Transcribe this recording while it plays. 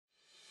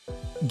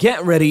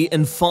Get ready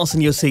and fasten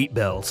your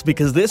seatbelts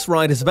because this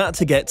ride is about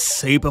to get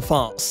super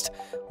fast.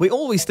 We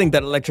always think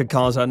that electric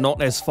cars are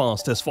not as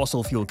fast as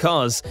fossil fuel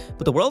cars,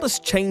 but the world is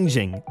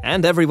changing,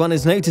 and everyone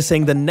is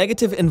noticing the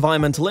negative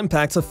environmental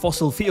impacts of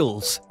fossil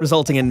fuels,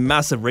 resulting in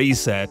massive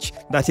research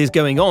that is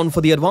going on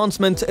for the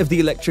advancement of the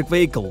electric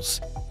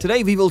vehicles.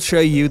 Today we will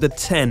show you the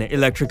 10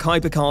 electric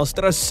hypercars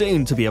that are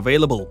soon to be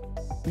available.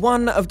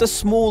 One of the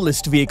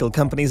smallest vehicle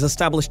companies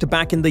established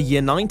back in the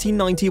year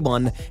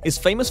 1991 is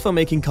famous for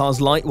making cars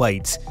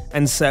lightweight,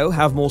 and so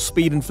have more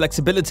speed and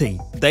flexibility.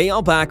 They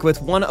are back with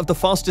one of the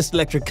fastest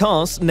electric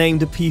cars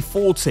named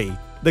P40.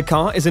 The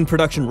car is in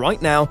production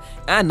right now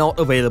and not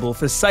available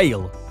for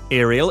sale.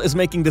 Ariel is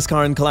making this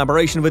car in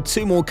collaboration with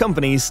two more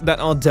companies that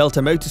are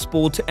Delta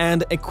Motorsport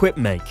and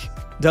Equipmake.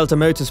 Delta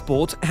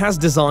Motorsport has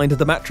designed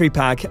the battery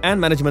pack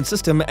and management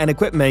system, and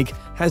Equipmake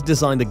has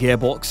designed the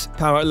gearbox,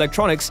 power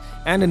electronics,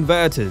 and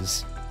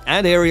inverters.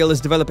 And Ariel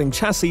is developing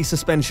chassis,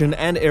 suspension,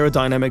 and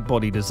aerodynamic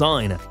body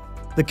design.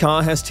 The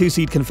car has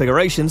two-seat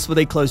configurations with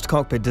a closed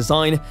cockpit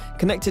design,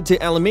 connected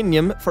to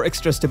aluminium for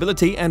extra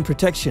stability and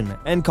protection,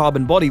 and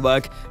carbon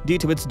bodywork due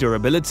to its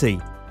durability.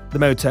 The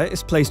motor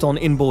is placed on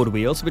inboard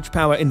wheels which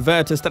power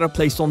inverters that are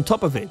placed on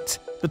top of it.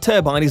 The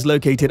turbine is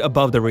located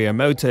above the rear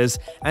motors,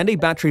 and a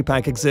battery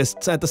pack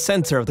exists at the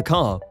center of the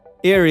car.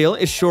 Ariel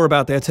is sure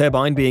about their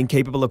turbine being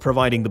capable of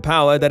providing the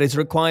power that is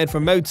required for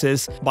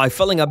motors by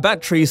filling up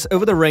batteries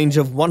over the range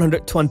of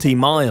 120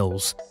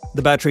 miles.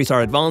 The batteries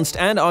are advanced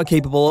and are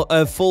capable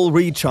of full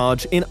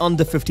recharge in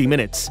under 50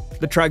 minutes.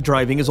 The track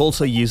driving is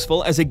also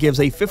useful as it gives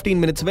a 15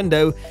 minutes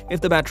window if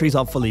the batteries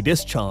are fully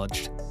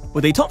discharged.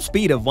 With a top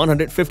speed of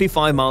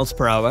 155 miles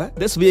per hour,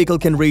 this vehicle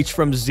can reach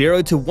from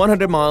 0 to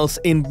 100 miles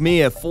in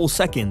mere 4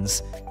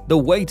 seconds. The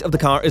weight of the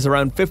car is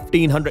around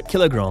 1,500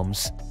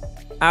 kilograms.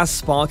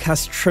 Aspark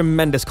has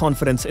tremendous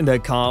confidence in their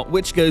car,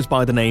 which goes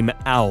by the name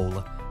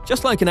Owl.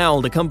 Just like an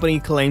owl, the company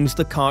claims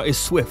the car is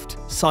swift,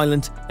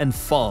 silent, and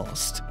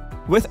fast.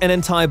 With an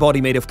entire body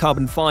made of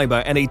carbon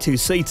fiber and a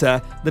two-seater,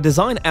 the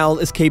design Owl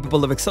is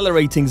capable of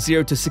accelerating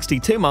 0 to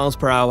 62 miles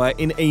per hour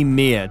in a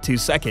mere 2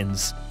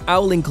 seconds.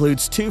 Owl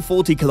includes two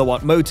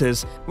 40-kilowatt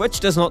motors,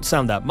 which does not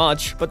sound that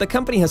much, but the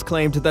company has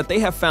claimed that they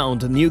have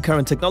found new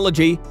current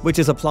technology, which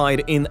is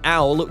applied in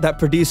Owl, that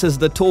produces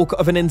the torque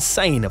of an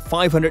insane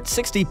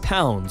 560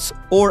 pounds,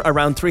 or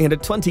around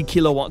 320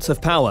 kilowatts of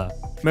power.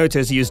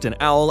 Motors used in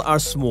Owl are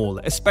small,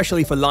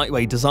 especially for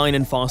lightweight design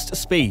and fast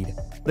speed.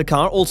 The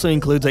car also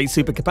includes a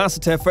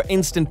supercapacitor for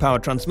instant power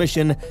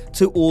transmission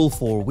to all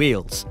four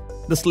wheels.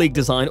 The sleek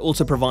design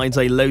also provides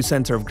a low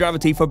center of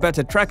gravity for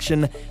better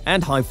traction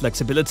and high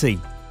flexibility.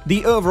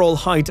 The overall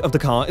height of the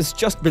car is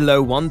just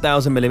below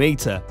 1000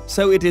 mm,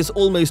 so it is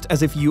almost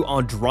as if you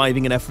are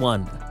driving an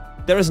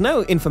F1. There is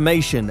no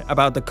information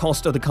about the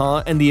cost of the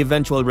car and the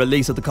eventual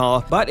release of the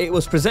car, but it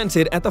was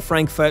presented at the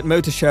Frankfurt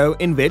Motor Show,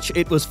 in which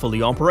it was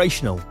fully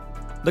operational.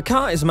 The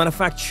car is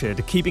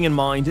manufactured keeping in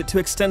mind to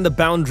extend the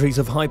boundaries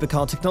of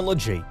hypercar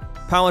technology.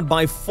 Powered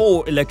by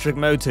 4 electric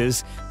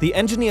motors, the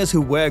engineers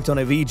who worked on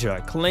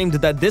Evija claimed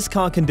that this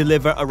car can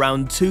deliver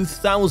around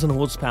 2000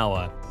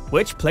 horsepower,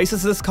 which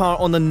places this car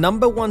on the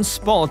 #1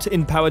 spot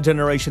in power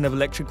generation of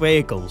electric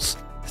vehicles.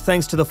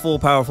 Thanks to the 4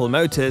 powerful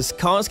motors,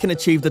 cars can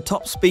achieve the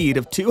top speed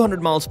of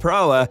 200 miles per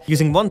hour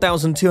using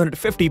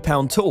 1,250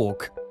 pound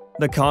torque.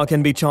 The car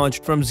can be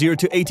charged from 0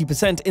 to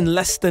 80% in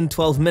less than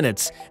 12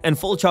 minutes, and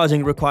full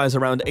charging requires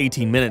around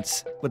 18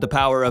 minutes. With the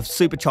power of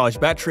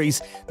supercharged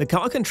batteries, the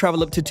car can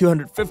travel up to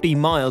 250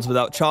 miles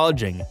without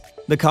charging.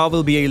 The car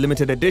will be a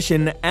limited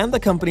edition, and the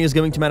company is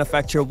going to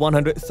manufacture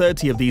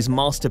 130 of these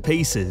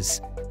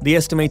masterpieces. The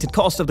estimated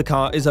cost of the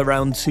car is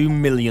around $2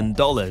 million.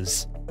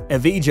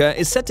 Evija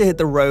is set to hit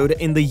the road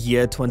in the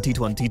year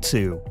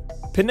 2022.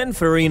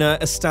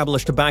 Pininfarina,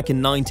 established back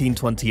in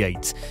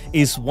 1928,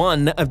 is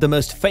one of the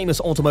most famous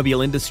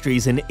automobile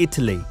industries in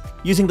Italy.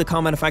 Using the car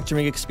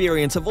manufacturing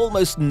experience of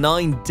almost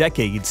 9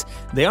 decades,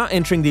 they are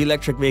entering the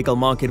electric vehicle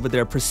market with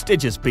their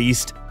prestigious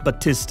beast,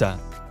 Battista.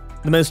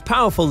 The most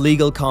powerful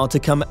legal car to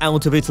come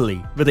out of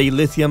Italy, with a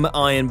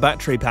lithium-ion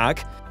battery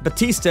pack,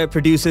 Battista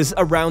produces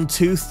around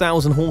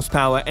 2000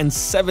 horsepower and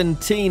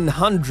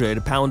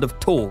 1700 pound of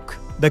torque.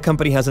 The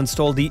company has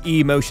installed the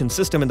e-motion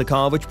system in the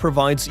car, which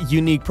provides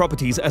unique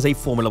properties as a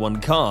Formula 1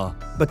 car.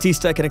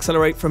 Battista can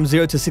accelerate from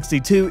 0 to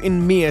 62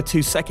 in mere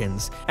 2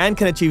 seconds, and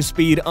can achieve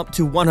speed up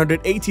to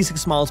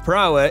 186 miles per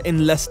hour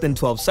in less than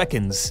 12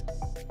 seconds.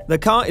 The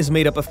car is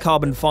made up of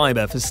carbon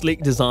fiber for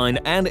sleek design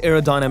and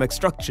aerodynamic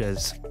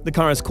structures. The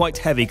car is quite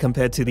heavy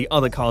compared to the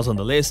other cars on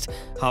the list.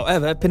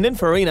 However,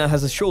 Pininfarina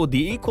has assured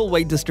the equal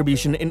weight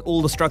distribution in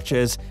all the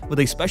structures with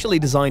a specially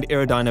designed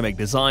aerodynamic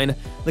design.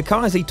 The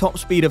car has a top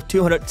speed of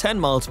 210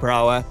 miles per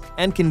hour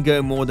and can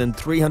go more than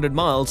 300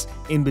 miles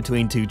in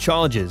between 2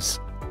 charges.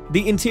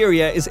 The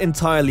interior is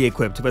entirely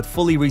equipped with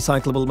fully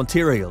recyclable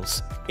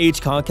materials.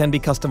 Each car can be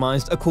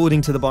customized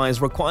according to the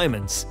buyer's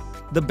requirements.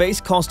 The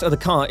base cost of the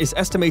car is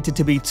estimated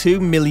to be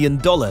 $2 million.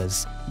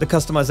 The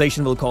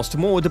customization will cost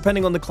more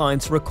depending on the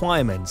client's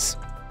requirements.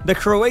 The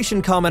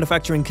Croatian car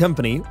manufacturing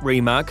company,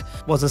 Rimac,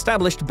 was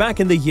established back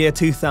in the year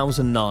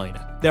 2009.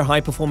 Their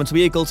high-performance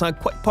vehicles are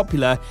quite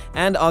popular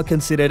and are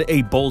considered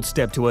a bold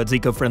step towards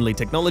eco-friendly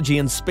technology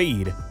and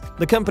speed.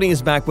 The company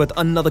is back with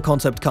another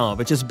concept car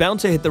which is bound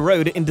to hit the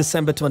road in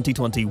December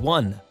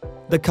 2021.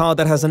 The car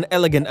that has an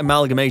elegant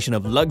amalgamation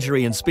of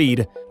luxury and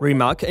speed,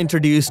 Rimac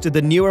introduced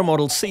the newer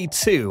model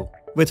C2,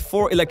 with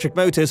 4 electric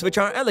motors which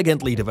are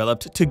elegantly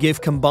developed to give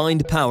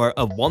combined power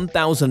of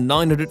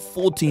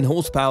 1,914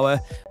 horsepower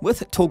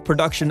with torque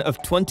production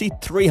of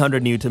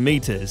 2,300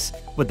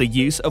 Nm. With the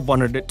use of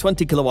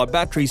 120 kW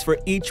batteries for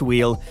each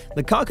wheel,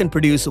 the car can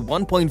produce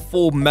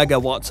 1.4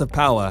 megawatts of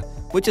power,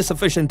 which is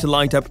sufficient to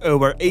light up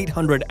over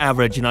 800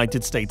 average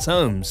United States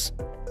homes.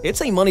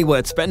 It's a money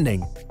worth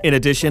spending. In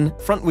addition,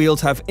 front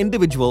wheels have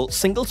individual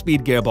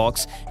single-speed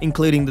gearbox,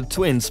 including the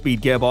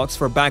twin-speed gearbox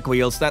for back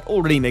wheels that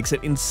already makes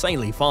it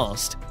insanely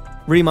fast.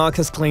 Rimac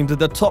has claimed that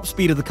the top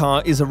speed of the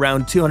car is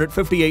around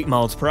 258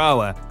 miles per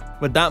hour.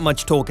 With that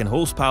much torque and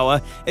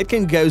horsepower, it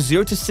can go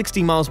 0 to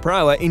 60 miles per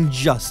hour in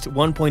just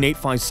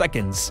 1.85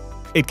 seconds.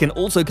 It can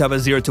also cover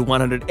 0 to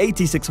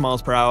 186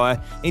 miles per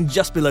hour in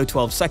just below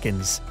 12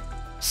 seconds.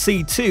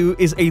 C2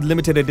 is a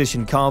limited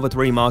edition car with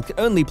Rimac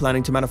only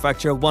planning to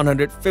manufacture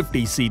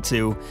 150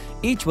 C2.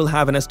 Each will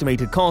have an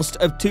estimated cost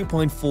of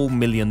 $2.4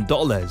 million.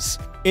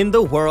 In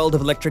the world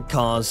of electric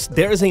cars,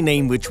 there is a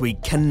name which we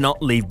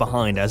cannot leave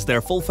behind. As their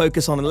full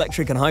focus on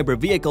electric and hybrid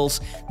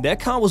vehicles, their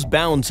car was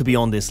bound to be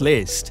on this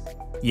list.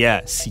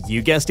 Yes,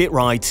 you guessed it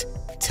right.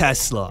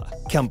 Tesla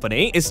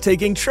company is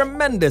taking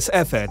tremendous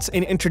efforts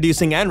in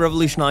introducing and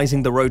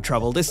revolutionizing the road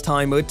travel, this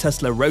time with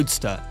Tesla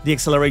Roadster. The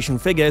acceleration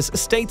figures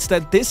states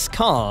that this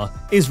car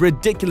is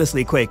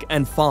ridiculously quick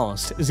and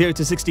fast, 0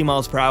 to 60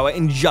 miles per hour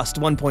in just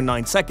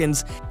 1.9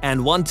 seconds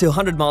and 1 to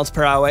 100 miles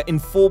per hour in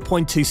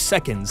 4.2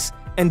 seconds,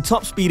 and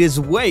top speed is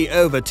way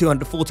over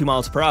 240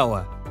 miles per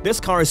hour. This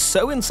car is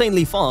so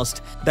insanely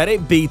fast that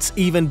it beats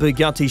even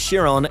Bugatti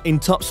Chiron in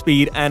top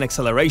speed and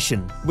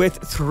acceleration. With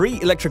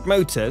 3 electric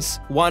motors,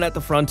 1 at the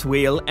front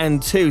wheel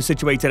and 2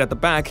 situated at the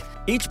back,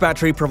 each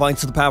battery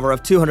provides the power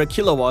of 200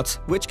 kilowatts,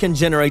 which can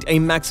generate a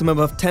maximum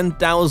of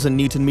 10,000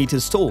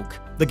 Nm torque.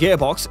 The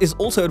gearbox is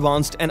also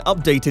advanced and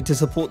updated to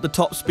support the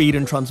top speed,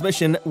 and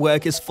transmission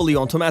work is fully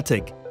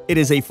automatic. It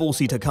is a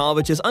 4-seater car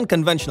which is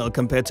unconventional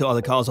compared to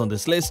other cars on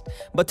this list,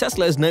 but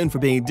Tesla is known for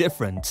being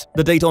different.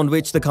 The date on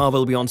which the car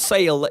will be on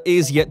sale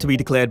is yet to be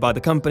declared by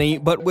the company,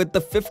 but with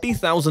the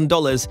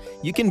 $50,000,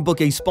 you can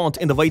book a spot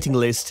in the waiting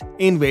list,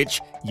 in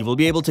which you will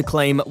be able to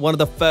claim one of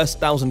the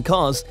first 1,000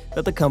 cars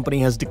that the company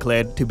has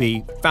declared to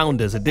be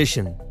Founders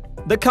Edition.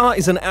 The car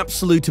is an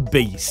absolute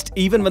beast.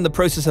 Even when the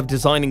process of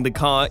designing the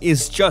car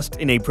is just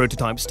in a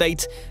prototype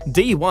state,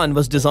 D1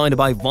 was designed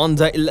by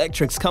Vonda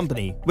Electric's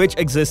company, which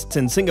exists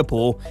in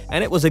Singapore,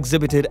 and it was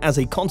exhibited as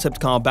a concept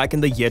car back in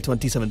the year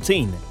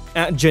 2017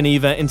 at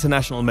Geneva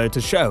International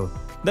Motor Show.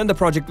 Then the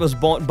project was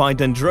bought by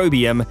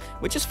Dendrobium,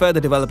 which is further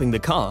developing the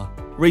car.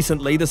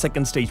 Recently, the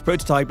second stage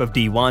prototype of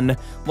D1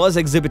 was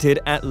exhibited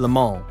at Le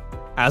Mans.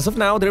 As of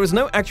now, there is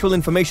no actual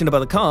information about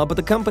the car, but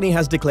the company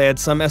has declared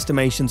some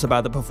estimations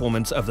about the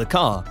performance of the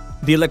car.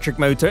 The electric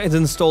motor is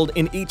installed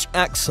in each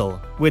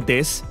axle. With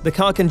this, the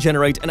car can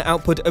generate an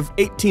output of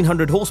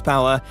 1,800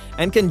 horsepower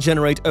and can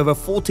generate over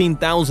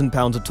 14,000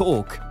 pounds of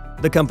torque.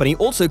 The company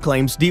also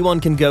claims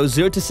D1 can go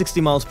 0 to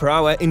 60 miles per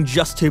hour in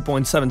just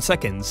 2.7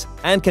 seconds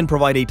and can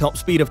provide a top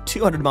speed of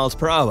 200 miles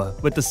per hour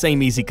with the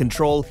same easy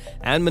control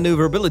and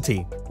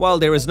maneuverability, while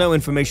there is no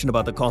information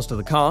about the cost of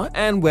the car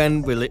and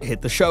when will it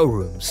hit the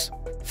showrooms.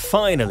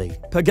 Finally,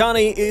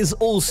 Pagani is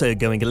also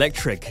going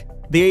electric.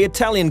 The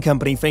Italian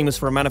company famous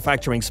for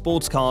manufacturing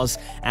sports cars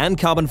and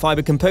carbon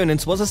fiber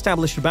components was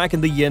established back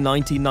in the year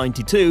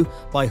 1992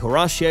 by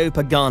Horacio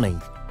Pagani,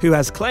 who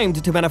has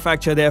claimed to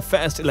manufacture their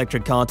first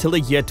electric car till the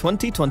year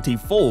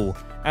 2024.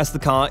 As the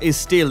car is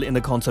still in the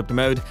concept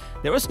mode,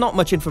 there is not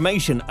much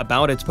information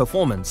about its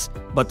performance,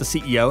 but the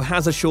CEO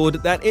has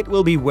assured that it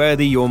will be worth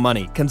your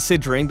money,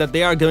 considering that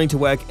they are going to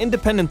work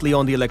independently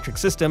on the electric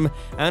system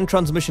and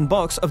transmission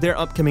box of their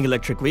upcoming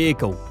electric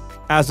vehicle.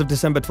 As of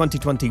December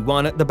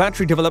 2021, the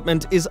battery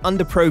development is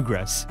under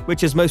progress,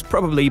 which is most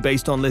probably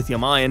based on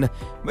lithium-ion,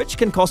 which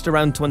can cost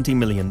around $20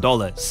 million.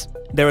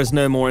 There is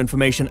no more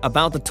information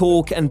about the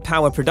torque and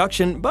power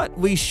production, but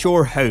we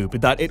sure hope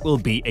that it will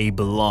be a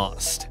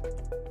blast.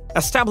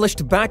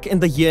 Established back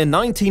in the year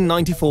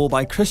 1994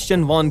 by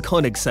Christian von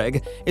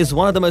Koenigsegg, is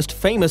one of the most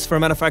famous for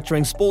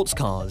manufacturing sports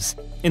cars.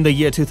 In the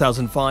year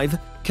 2005,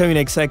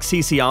 Koenigsegg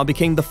CCR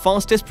became the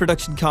fastest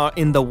production car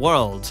in the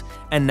world,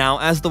 and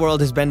now as the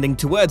world is bending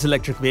towards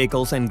electric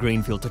vehicles and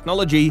green fuel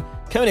technology,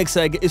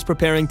 Koenigsegg is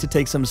preparing to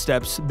take some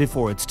steps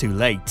before it's too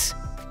late.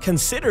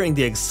 Considering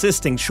the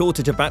existing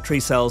shortage of battery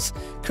cells,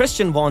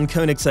 Christian von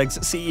Koenigsegg's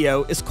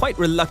CEO is quite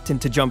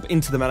reluctant to jump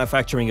into the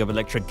manufacturing of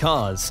electric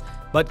cars.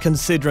 But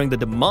considering the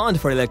demand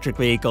for electric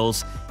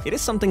vehicles, it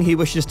is something he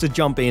wishes to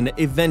jump in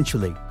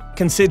eventually.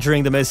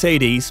 Considering the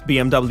Mercedes,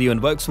 BMW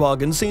and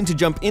Volkswagen seem to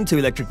jump into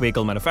electric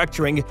vehicle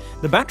manufacturing,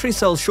 the battery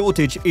cell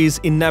shortage is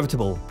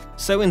inevitable.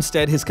 So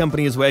instead, his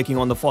company is working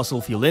on the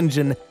fossil fuel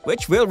engine,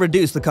 which will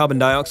reduce the carbon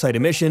dioxide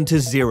emission to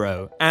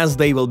zero, as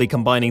they will be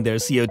combining their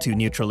CO2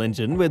 neutral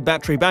engine with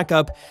battery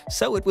backup,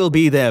 so it will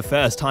be their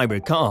first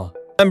hybrid car.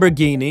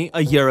 Lamborghini,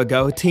 a year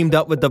ago, teamed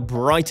up with the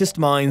brightest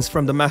minds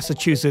from the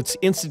Massachusetts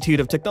Institute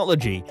of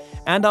Technology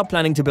and are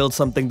planning to build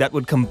something that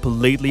would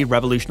completely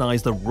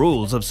revolutionize the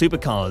rules of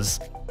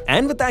supercars.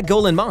 And with that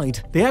goal in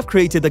mind, they have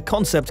created the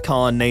concept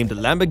car named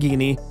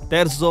Lamborghini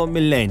Terzo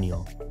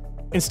Millenio.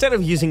 Instead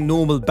of using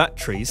normal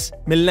batteries,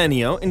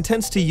 Millenio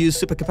intends to use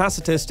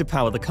supercapacitors to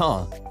power the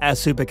car.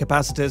 As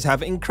supercapacitors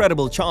have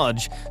incredible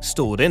charge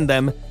stored in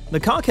them, the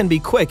car can be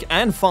quick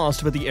and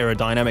fast with the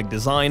aerodynamic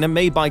design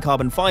made by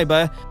carbon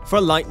fiber for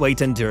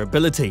lightweight and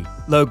durability.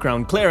 Low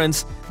ground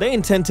clearance, they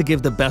intend to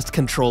give the best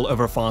control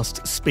over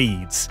fast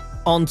speeds.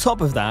 On top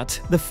of that,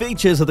 the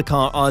features of the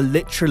car are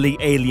literally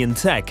alien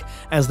tech,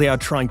 as they are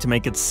trying to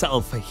make it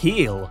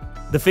self-heal.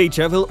 The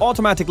feature will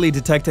automatically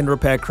detect and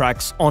repair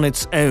cracks on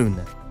its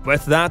own.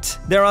 With that,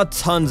 there are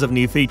tons of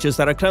new features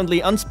that are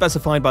currently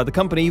unspecified by the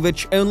company,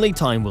 which only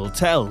time will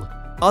tell.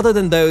 Other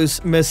than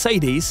those,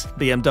 Mercedes,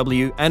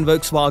 BMW and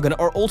Volkswagen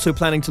are also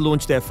planning to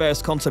launch their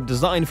first concept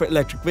design for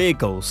electric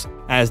vehicles,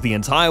 as the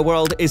entire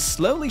world is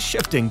slowly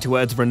shifting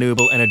towards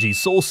renewable energy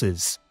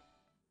sources.